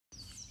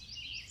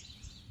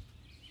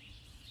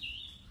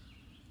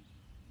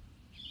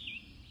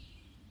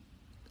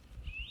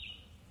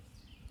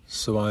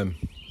So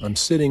I'm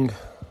sitting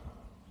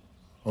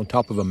on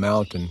top of a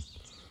mountain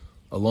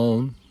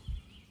alone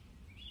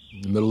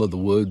in the middle of the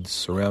woods,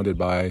 surrounded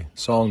by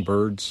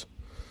songbirds,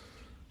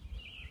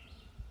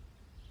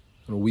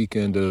 on a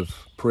weekend of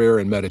prayer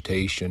and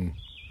meditation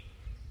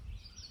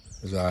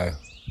as I'm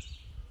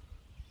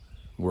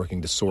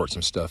working to sort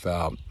some stuff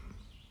out.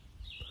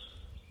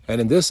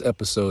 And in this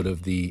episode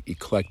of The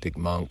Eclectic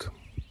Monk,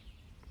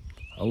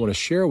 I want to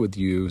share with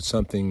you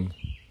something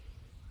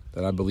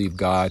that I believe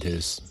God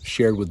has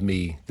shared with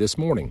me this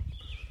morning.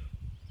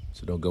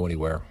 So don't go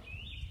anywhere.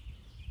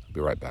 I'll be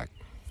right back.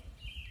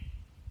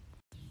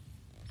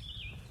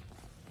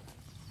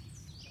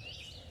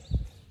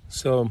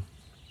 So,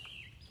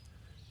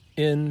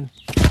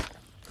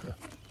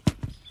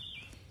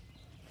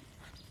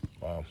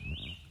 wow,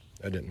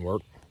 that didn't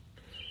work.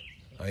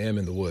 I am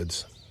in the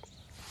woods.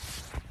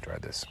 Try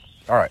this.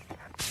 All right.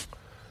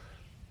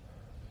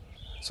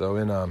 So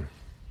in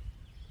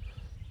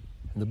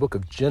the book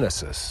of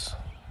Genesis,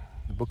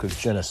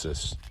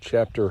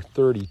 chapter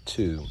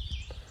 32,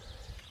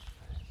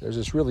 there's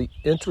this really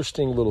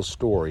interesting little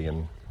story,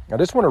 and I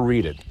just want to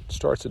read it. It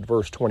starts at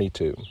verse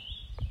 22.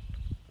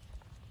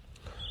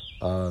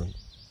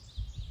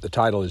 The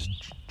title is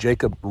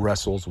Jacob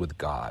Wrestles with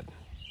God.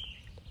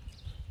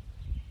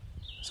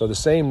 So the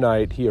same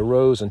night he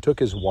arose and took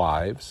his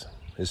wives,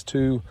 his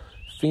 2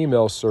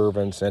 female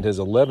servants, and his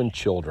 11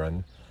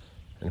 children,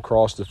 and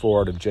crossed the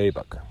ford of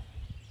Jabbok.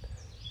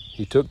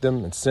 He took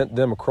them and sent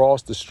them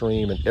across the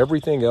stream and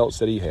everything else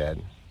that he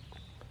had.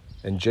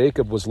 And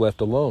Jacob was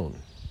left alone.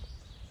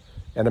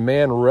 And a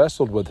man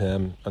wrestled with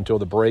him until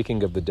the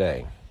breaking of the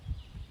day.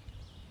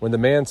 When the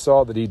man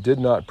saw that he did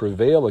not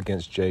prevail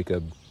against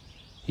Jacob,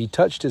 he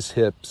touched his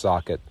hip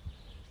socket,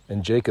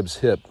 and Jacob's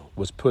hip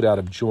was put out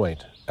of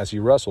joint as he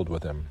wrestled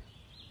with him.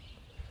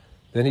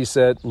 Then he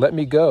said, "Let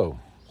me go,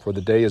 for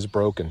the day is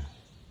broken."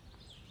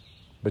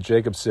 But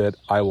Jacob said,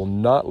 "I will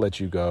not let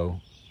you go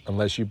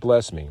unless you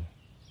bless me."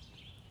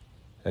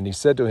 And he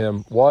said to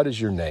him, "What is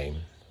your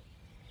name?"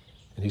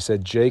 And he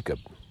said, "Jacob."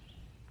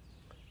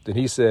 Then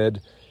he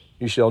said,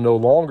 "You shall no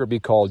longer be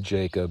called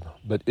Jacob,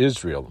 but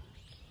Israel,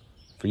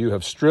 for you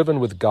have striven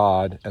with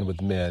God and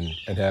with men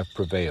and have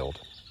prevailed."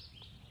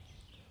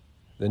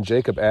 Then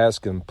Jacob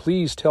asked him,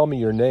 "Please tell me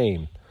your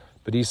name."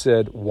 But he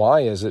said,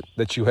 "Why is it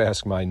that you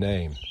ask my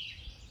name?"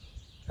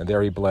 And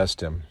there he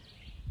blessed him.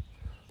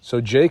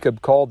 So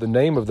Jacob called the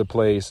name of the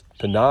place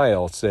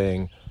Peniel,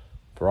 saying,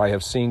 "For I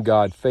have seen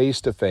God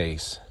face to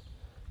face,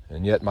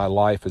 and yet my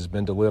life has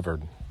been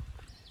delivered."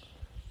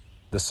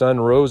 The sun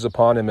rose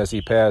upon him as he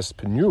passed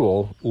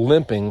Penuel,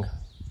 limping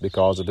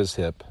because of his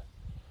hip.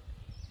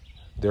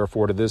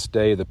 Therefore to this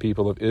day the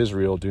people of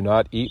Israel do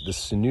not eat the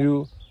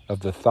sinew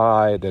of the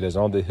thigh that is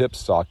on the hip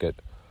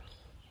socket,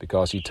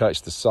 because he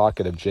touched the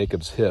socket of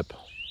Jacob's hip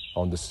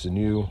on the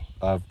sinew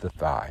of the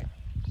thigh.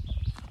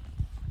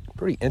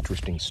 Pretty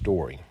interesting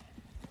story.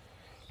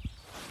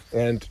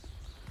 And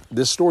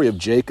this story of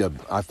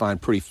Jacob I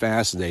find pretty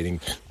fascinating.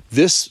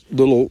 This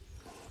little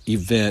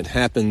event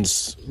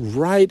happens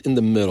right in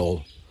the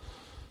middle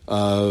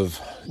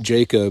of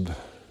Jacob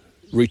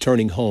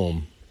returning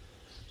home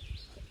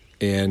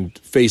and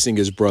facing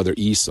his brother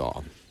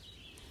Esau.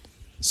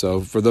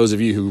 So for those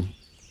of you who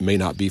may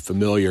not be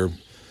familiar,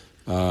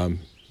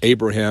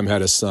 Abraham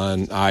had a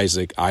son,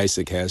 Isaac.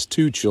 Isaac has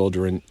 2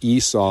 children.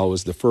 Esau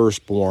was the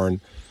firstborn.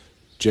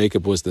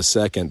 Jacob was the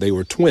second. They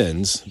were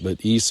twins,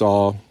 but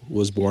Esau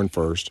was born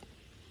first.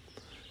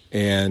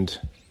 And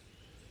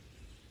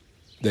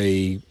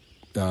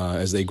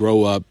as they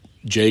grow up,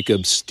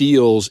 Jacob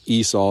steals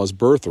Esau's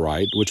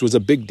birthright, which was a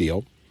big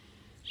deal.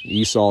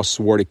 Esau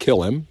swore to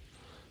kill him,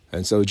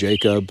 and so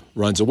Jacob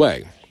runs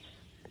away.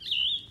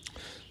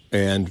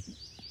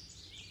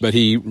 But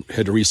he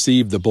had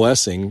received the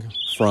blessing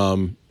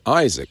from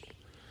Isaac.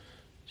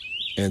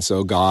 And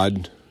so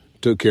God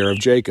took care of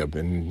Jacob.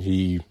 And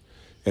he,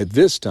 at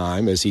this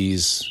time, as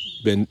he's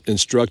been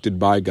instructed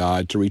by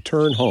God to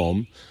return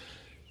home,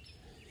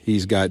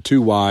 he's got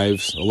 2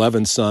 wives,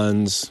 11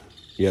 sons.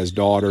 He has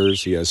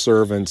daughters. He has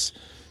servants.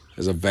 He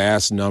has a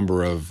vast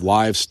number of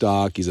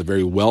livestock. He's a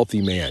very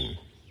wealthy man.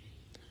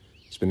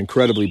 He's been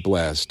incredibly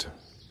blessed.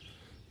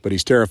 But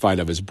he's terrified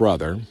of his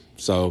brother.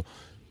 So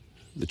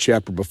the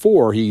chapter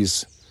before,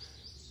 he's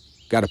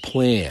got a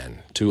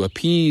plan to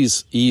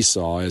appease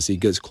Esau as he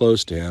gets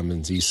close to him,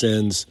 and he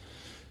sends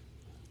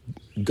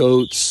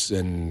goats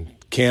and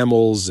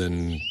camels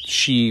and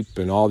sheep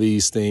and all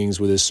these things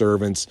with his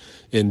servants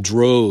in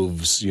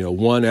droves,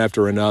 one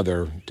after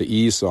another, to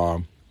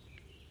Esau,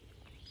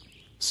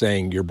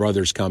 saying, "Your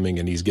brother's coming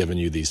and he's giving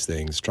you these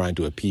things," trying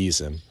to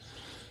appease him.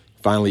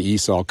 Finally,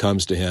 Esau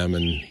comes to him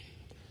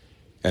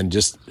and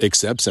just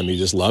accepts him. He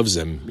just loves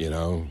him,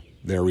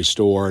 They're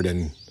restored,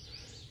 and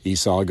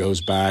Esau goes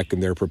back,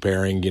 and they're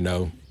preparing,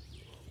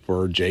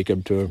 for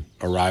Jacob to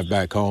arrive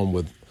back home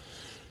with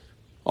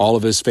all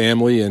of his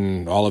family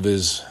and all of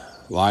his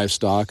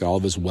livestock, all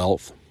of his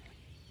wealth.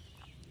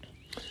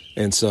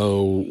 And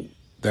so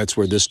that's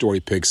where this story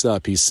picks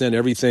up. He sent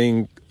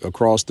everything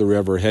across the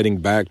river heading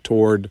back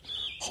toward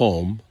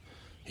home.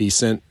 He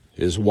sent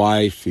his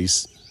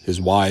wives,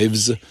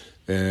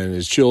 and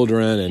his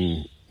children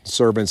and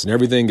servants and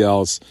everything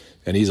else,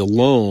 and he's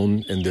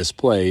alone in this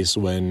place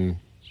when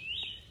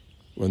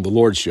the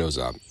Lord shows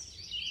up.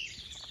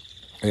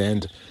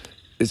 And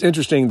it's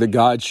interesting that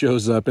God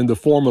shows up in the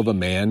form of a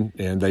man,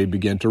 and they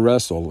begin to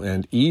wrestle,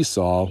 and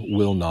Esau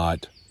will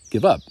not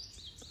give up.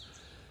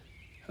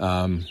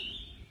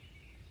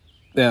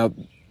 Now,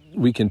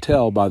 we can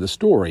tell by the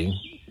story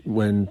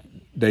when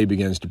day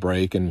begins to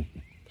break and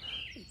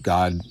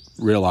God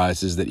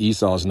realizes that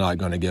Esau is not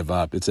going to give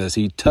up. It says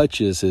he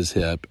touches his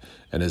hip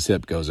and his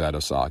hip goes out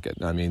of socket.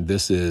 I mean,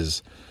 this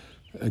is,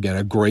 again,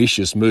 a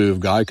gracious move.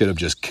 God could have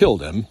just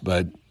killed him,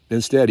 but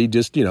instead he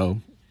just,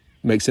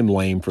 makes him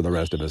lame for the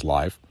rest of his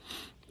life.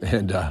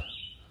 And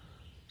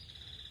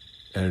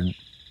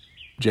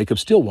Jacob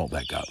still won't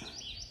let go.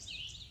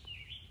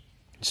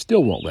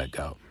 Still won't let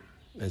go.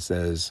 It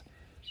says,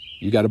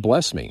 you got to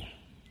bless me,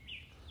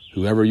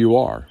 whoever you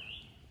are.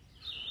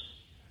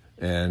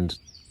 And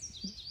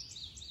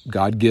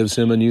God gives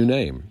him a new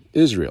name,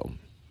 Israel.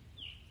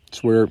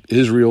 It's where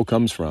Israel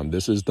comes from.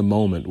 This is the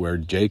moment where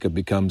Jacob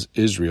becomes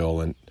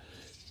Israel and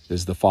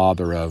is the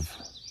father of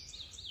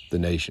the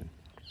nation.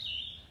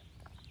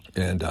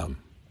 And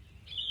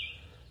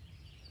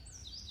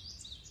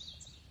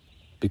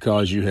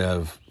because you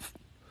have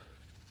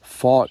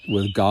fought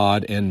with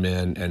God and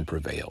men and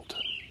prevailed.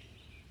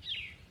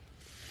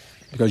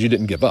 Because you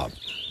didn't give up.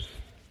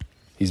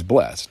 He's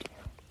blessed.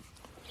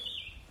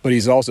 But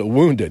he's also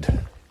wounded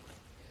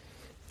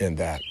in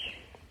that.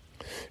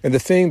 And the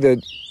thing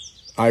that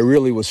I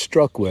really was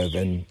struck with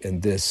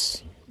in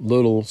this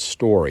little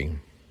story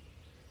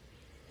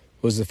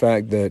was the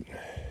fact that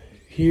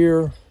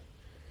here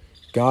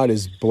God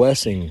is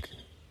blessing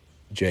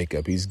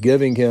Jacob. He's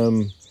giving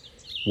him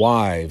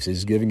wives,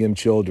 he's giving him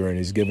children,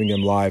 he's giving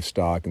him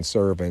livestock and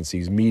servants.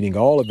 He's meeting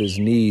all of his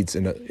needs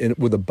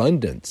with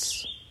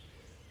abundance.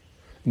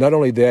 Not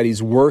only that,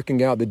 he's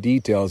working out the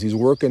details. He's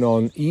working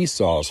on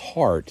Esau's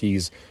heart.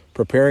 He's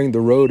preparing the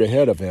road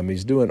ahead of him.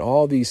 He's doing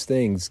all these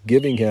things,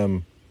 giving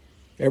him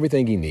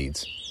everything he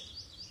needs.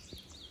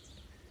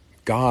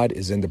 God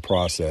is in the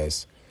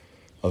process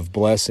of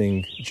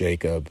blessing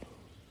Jacob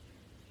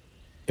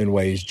in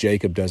ways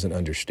Jacob doesn't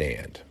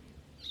understand.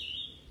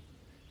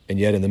 And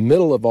yet in the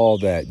middle of all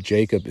that,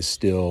 Jacob is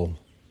still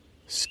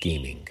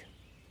scheming.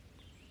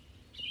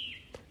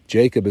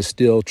 Jacob is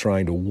still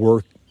trying to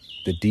work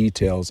the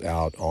details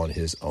out on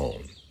his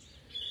own.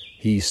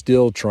 He's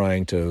still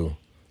trying to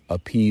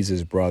appease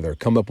his brother,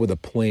 come up with a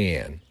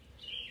plan.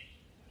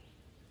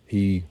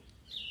 He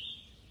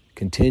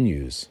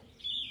continues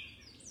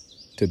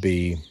to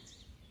be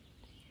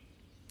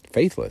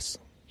faithless,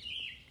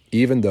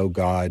 even though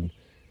God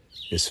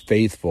is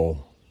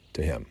faithful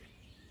to him.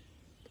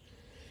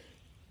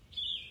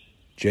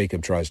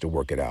 Jacob tries to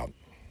work it out.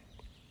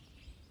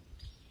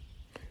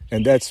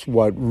 And that's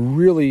what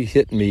really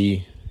hit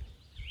me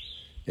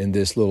in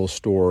this little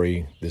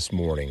story this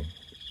morning.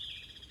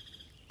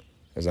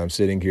 As I'm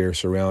sitting here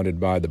surrounded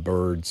by the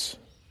birds,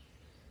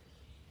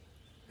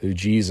 who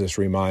Jesus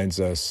reminds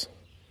us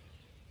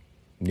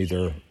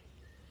neither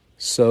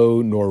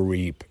sow nor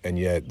reap, and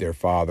yet their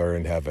Father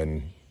in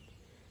heaven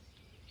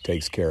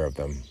takes care of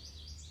them.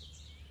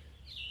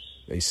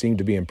 They seem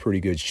to be in pretty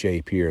good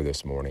shape here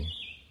this morning.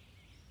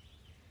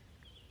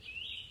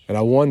 And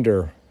I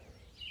wonder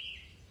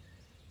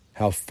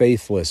how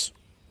faithless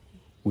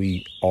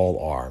we all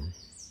are.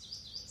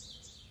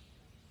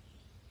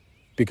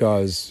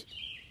 Because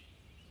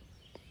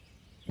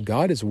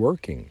God is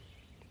working.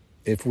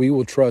 If we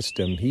will trust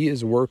him, he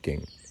is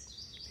working.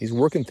 He's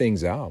working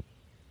things out.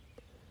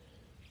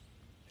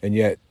 And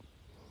yet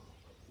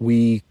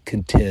we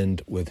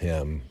contend with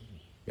him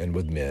and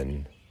with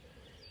men.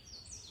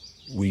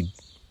 We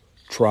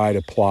try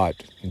to plot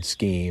and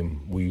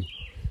scheme. We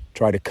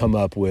try to come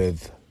up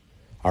with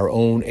our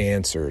own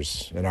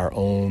answers and our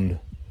own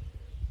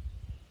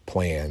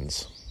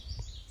plans,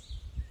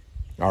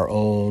 our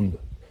own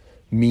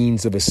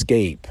means of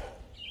escape,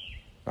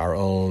 our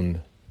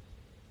own,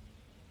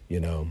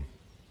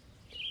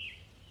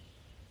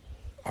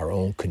 our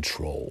own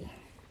control.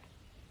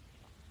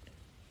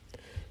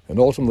 And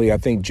ultimately, I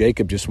think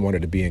Jacob just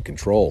wanted to be in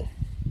control.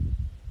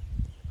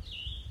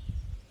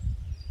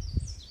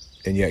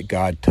 And yet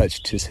God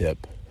touched his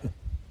hip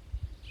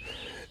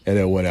and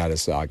it went out of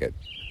socket.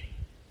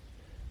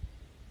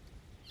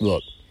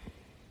 Look,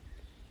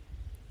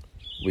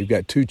 we've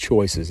got two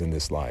choices in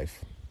this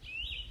life.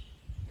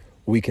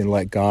 We can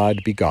let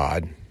God be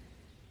God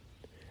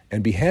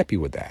and be happy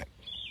with that.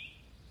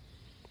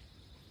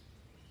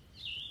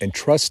 And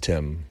trust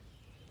him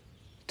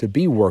to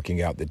be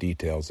working out the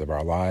details of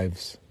our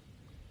lives,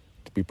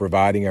 to be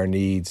providing our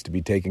needs, to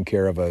be taking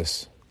care of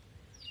us,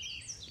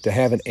 to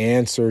have an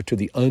answer to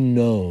the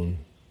unknown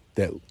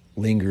that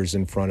lingers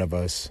in front of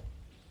us.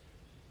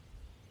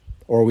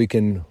 Or we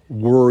can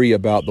worry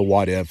about the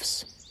what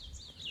ifs,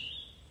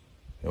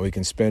 and we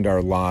can spend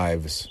our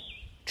lives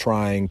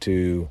trying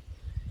to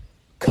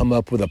come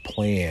up with a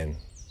plan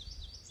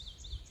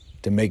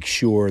to make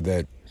sure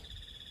that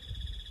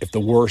if the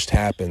worst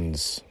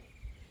happens,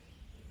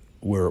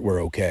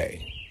 we're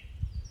okay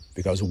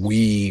because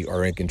we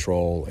are in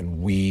control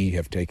and we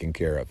have taken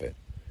care of it.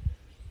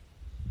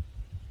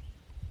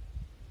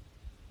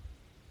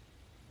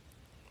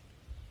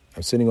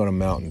 I'm sitting on a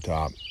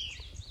mountaintop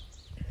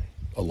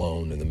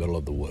alone in the middle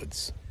of the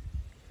woods,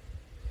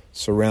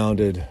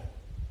 surrounded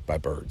by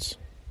birds.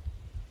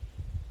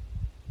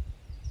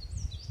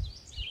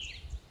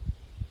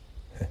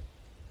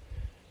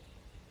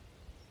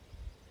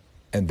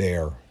 And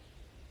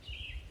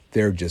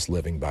they're just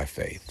living by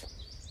faith.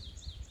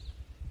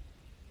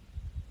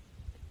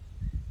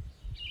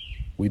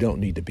 We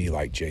don't need to be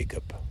like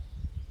Jacob.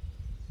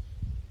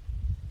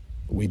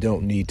 We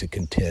don't need to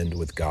contend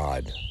with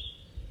God.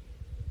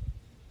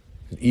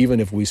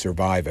 Even if we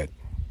survive it,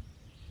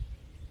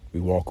 we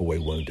walk away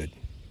wounded.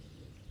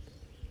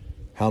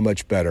 How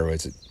much better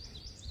is it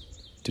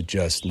to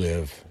just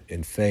live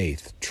in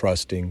faith,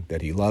 trusting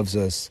that He loves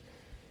us,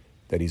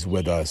 that He's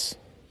with us,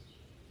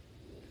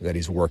 that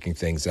He's working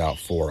things out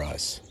for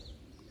us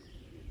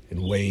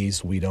in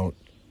ways we don't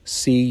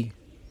see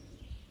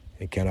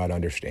and cannot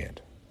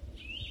understand,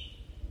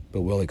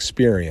 but we'll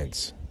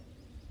experience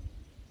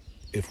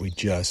if we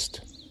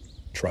just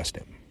trust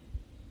Him.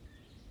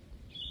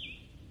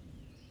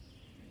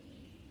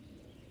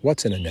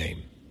 What's in a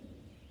name?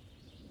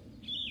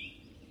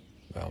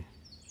 Well,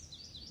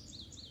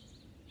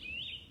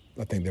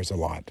 I think there's a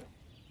lot.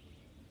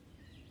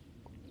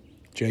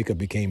 Jacob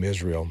became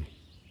Israel,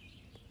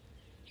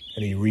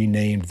 and he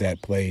renamed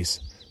that place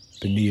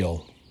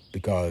Peniel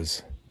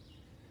because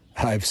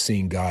I've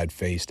seen God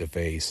face to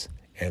face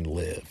and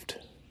lived.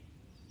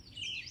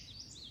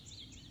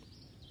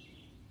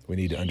 We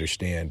need to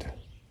understand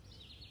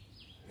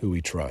who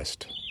we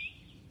trust.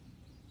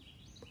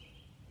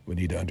 We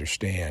need to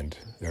understand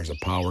there's a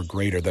power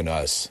greater than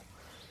us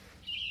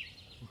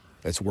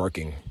that's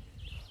working.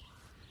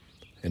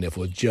 And if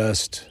we'll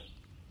just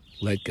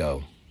let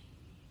go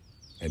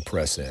and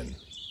press in,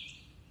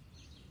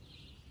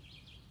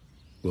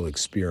 we'll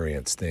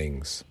experience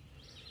things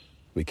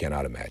we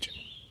cannot imagine.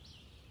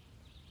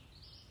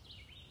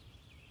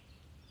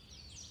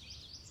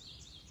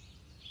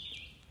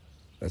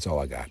 That's all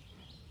I got.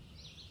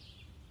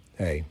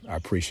 Hey, I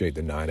appreciate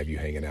the 9 of you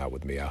hanging out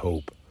with me. I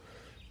hope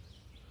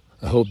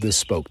this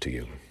spoke to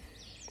you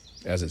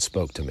as it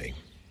spoke to me.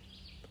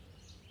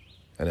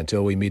 And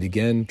until we meet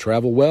again,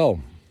 travel well.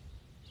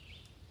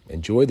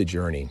 Enjoy the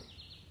journey.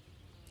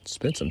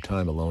 Spend some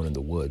time alone in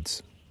the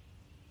woods.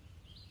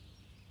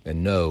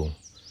 And know,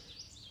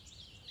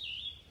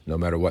 no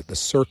matter what the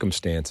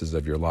circumstances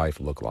of your life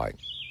look like,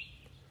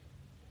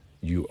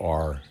 you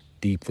are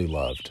deeply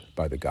loved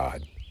by the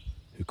God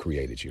who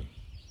created you.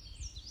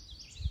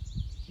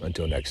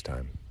 Until next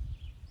time,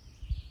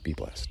 be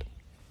blessed.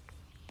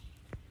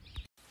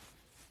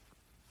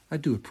 I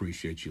do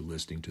appreciate you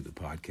listening to the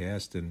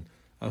podcast, and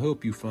I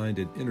hope you find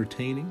it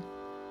entertaining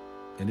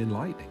and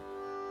enlightening.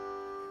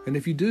 And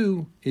if you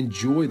do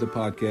enjoy the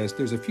podcast,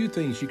 there's a few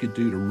things you could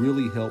do to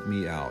really help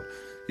me out.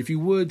 If you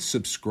would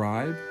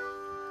subscribe,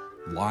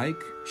 like,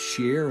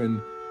 share,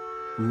 and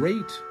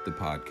rate the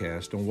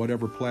podcast on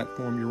whatever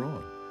platform you're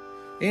on.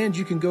 And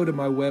you can go to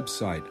my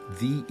website,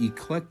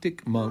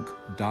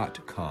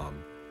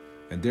 theeclecticmonk.com,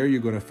 and there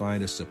you're going to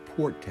find a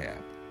support tab.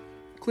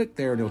 Click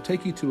there and it'll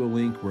take you to a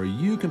link where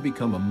you can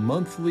become a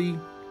monthly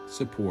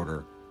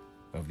supporter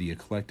of the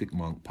Eclectic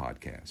Monk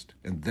podcast.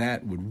 And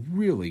that would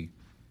really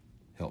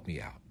help me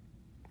out.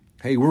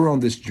 Hey, we're on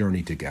this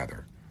journey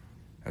together.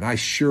 And I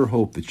sure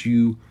hope that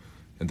you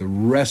and the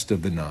rest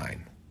of the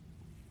 9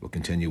 will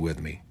continue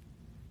with me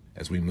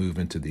as we move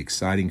into the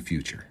exciting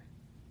future.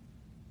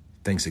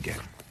 Thanks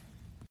again.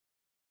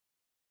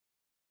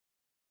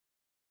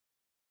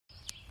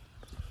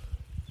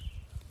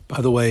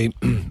 By the way,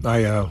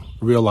 I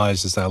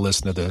realized as I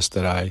listened to this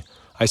that I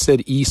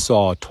said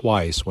Esau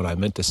twice when I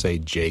meant to say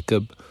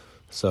Jacob.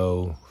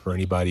 So for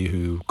anybody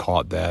who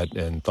caught that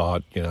and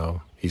thought,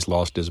 he's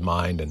lost his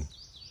mind and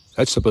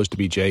that's supposed to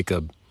be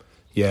Jacob.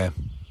 Yeah,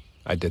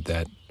 I did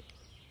that.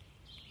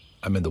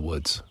 I'm in the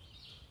woods.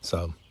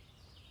 So,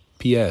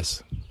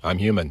 P.S. I'm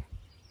human.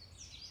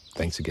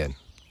 Thanks again.